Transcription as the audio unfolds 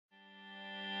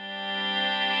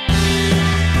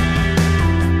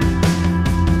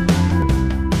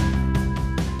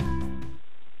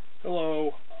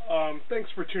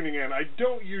thanks for tuning in. I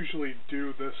don't usually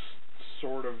do this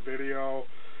sort of video,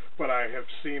 but I have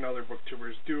seen other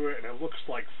booktubers do it, and it looks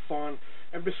like fun.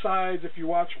 And besides, if you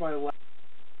watch my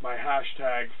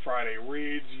hashtag Friday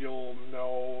Reads, you'll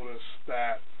notice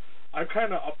that I'm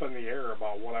kind of up in the air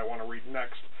about what I want to read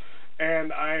next.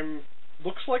 And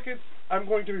looks like I'm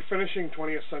going to be finishing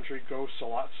 20th Century Ghosts a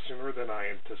lot sooner than I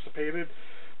anticipated.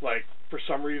 Like, for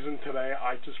some reason today,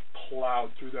 I just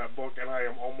plowed through that book, and I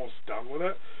am almost done with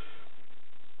it.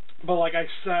 But like I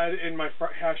said in my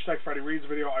hashtag Friday Reads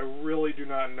video, I really do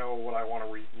not know what I want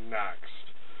to read next.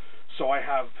 So I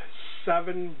have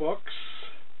 7 books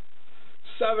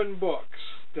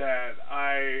that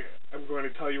I am going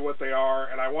to tell you what they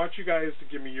are, and I want you guys to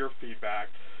give me your feedback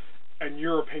and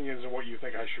your opinions on what you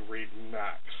think I should read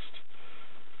next.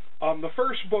 The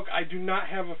first book, I do not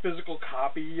have a physical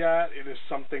copy yet. It is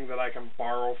something that I can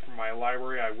borrow from my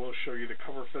library. I will show you the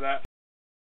cover for that.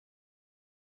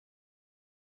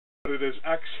 But it is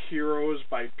Ex-Heroes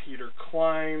by Peter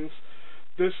Clines.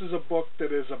 This is a book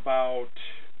that is about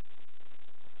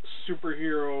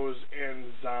superheroes and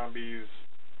zombies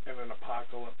in an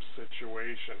apocalypse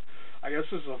situation. I guess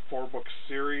this is a 4-book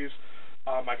series.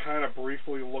 I kind of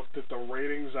briefly looked at the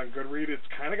ratings on Goodreads. It's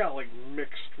kind of got like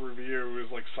mixed reviews.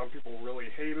 Like, some people really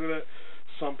hated it,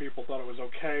 some people thought it was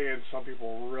okay, and some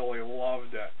people really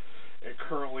loved it. It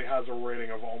currently has a rating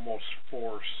of almost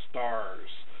 4 stars.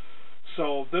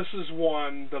 So this is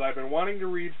one that I've been wanting to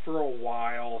read for a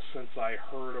while since I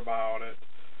heard about it.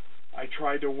 I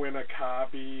tried to win a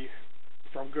copy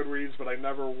from Goodreads, but I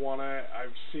never won it.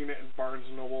 I've seen it in Barnes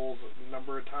 & Noble a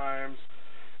number of times.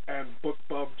 And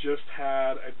BookBub just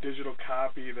had a digital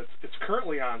copy it's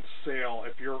currently on sale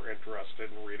if you're interested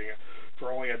in reading it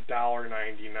for only $1.99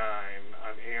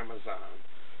 on Amazon.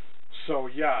 So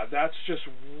yeah, that's just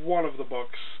one of the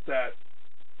books that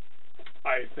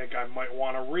I think I might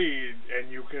want to read,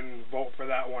 and you can vote for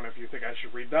that one if you think I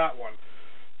should read that one.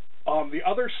 The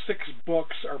other 6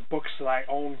 books are books that I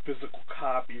own physical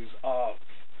copies of,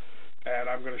 and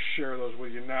I'm going to share those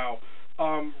with you now.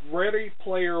 Ready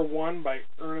Player One by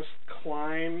Ernest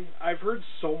Cline. I've heard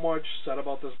so much said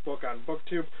about this book on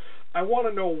BookTube. I want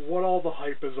to know what all the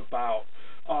hype is about.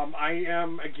 I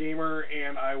am a gamer,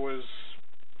 and I was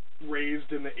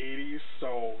raised in the 80s,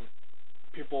 so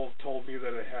people have told me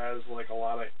that it has like a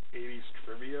lot of 80s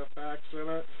trivia facts in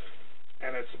it,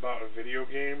 and it's about a video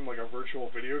game, like a virtual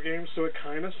video game, so it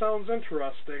kind of sounds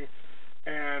interesting,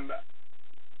 and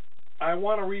I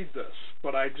want to read this,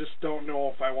 but I just don't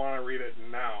know if I want to read it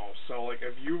now. So, like,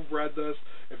 if you've read this,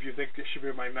 if you think it should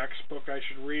be my next book I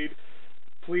should read,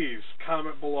 please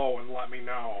comment below and let me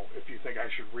know if you think I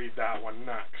should read that one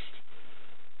next.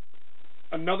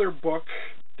 Another book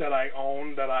that I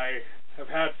own that I have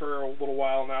had for a little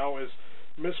while now is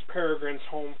Miss Peregrine's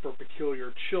Home for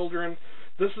Peculiar Children.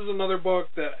 This is another book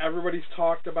that everybody's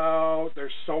talked about.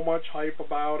 There's so much hype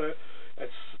about it.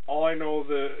 It's all I know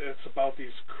that it's about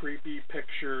these creepy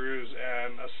pictures,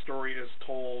 and a story is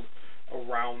told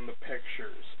around the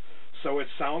pictures. So it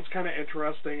sounds kind of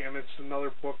interesting, and it's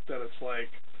another book that it's like,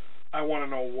 I want to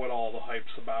know what all the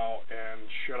hype's about, and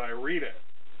should I read it?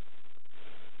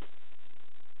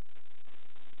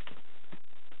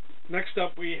 Next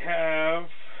up we have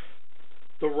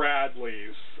The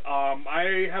Radleys.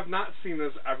 I have not seen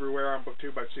this everywhere on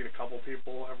BookTube. I've seen a couple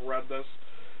people have read this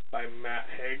by Matt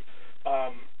Haig.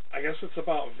 I guess it's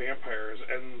about vampires,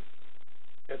 and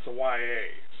it's a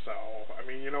YA, so, I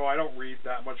mean, you know, I don't read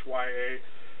that much YA,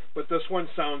 but this one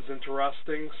sounds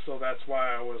interesting, so that's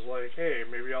why I was like, hey,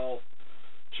 maybe I'll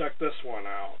check this one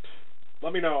out.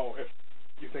 Let me know if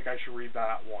you think I should read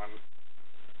that one.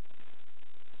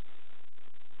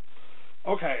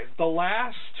 Okay, the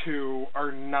last 2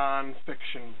 are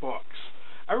non-fiction books.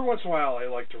 Every once in a while I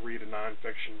like to read a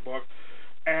non-fiction book,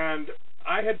 and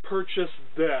I had purchased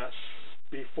this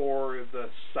before the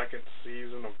 2nd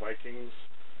season of Vikings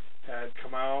had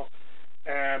come out,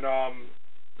 and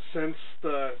since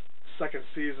the 2nd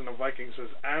season of Vikings has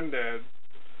ended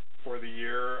for the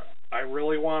year, I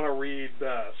really want to read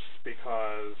this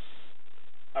because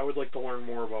I would like to learn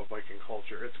more about Viking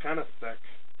culture. It's kind of thick,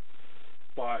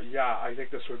 but yeah, I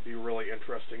think this would be really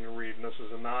interesting to read, and this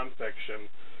is a nonfiction.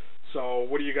 So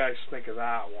what do you guys think of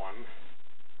that one?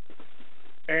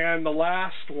 And the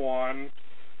last one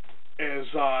is,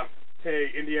 hey,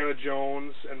 Indiana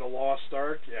Jones and the Lost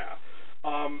Ark. Yeah.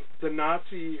 The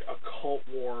Nazi occult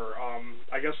war.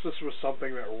 I guess this was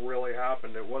something that really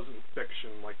happened. It wasn't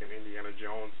fiction like in Indiana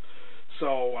Jones.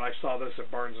 So I saw this at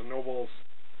Barnes & Noble's,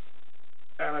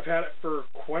 and I've had it for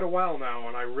quite a while now,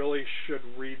 and I really should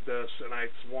read this, and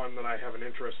it's one that I have an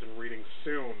interest in reading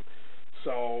soon.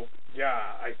 So,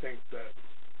 yeah, I think that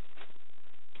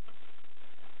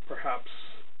Perhaps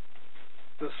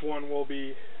this one will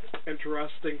be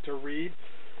interesting to read.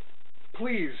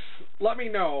 Please let me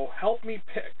know. Help me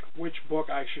pick which book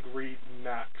I should read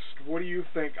next. What do you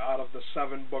think out of the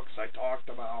 7 books I talked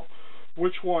about?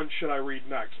 Which one should I read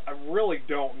next? I really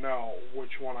don't know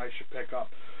which one I should pick up.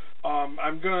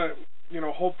 I'm gonna,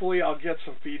 hopefully I'll get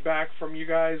some feedback from you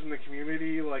guys in the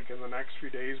community, like in the next few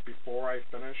days before I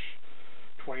finish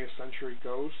 20th Century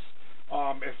Ghosts.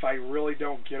 If I really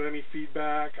don't get any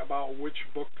feedback about which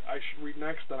book I should read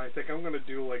next, then I think I'm gonna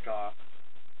do like a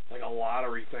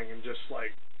lottery thing and just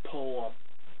like pull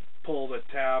the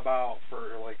tab out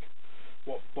for like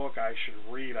what book I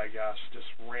should read. I guess just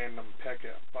random pick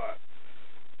it, but.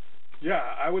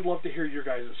 Yeah, I would love to hear your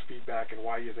guys' feedback and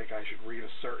why you think I should read a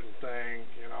certain thing,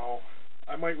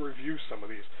 I might review some of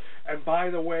these. And by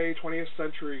the way, 20th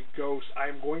Century Ghosts,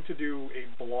 I'm going to do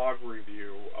a blog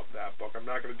review of that book. I'm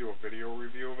not going to do a video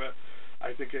review of it.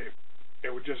 I think it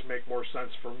would just make more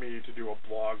sense for me to do a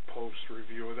blog post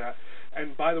review of that.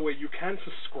 And by the way, you can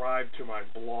subscribe to my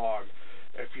blog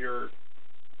if you're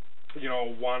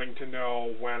wanting to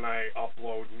know when I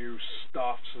upload new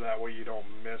stuff so that way you don't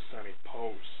miss any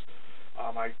posts.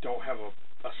 I don't have a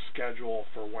schedule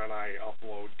for when I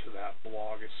upload to that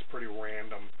blog. It's pretty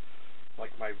random, like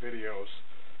my videos.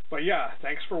 But yeah,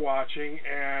 thanks for watching,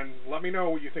 and let me know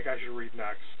what you think I should read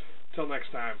next. Till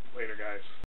next time, later guys.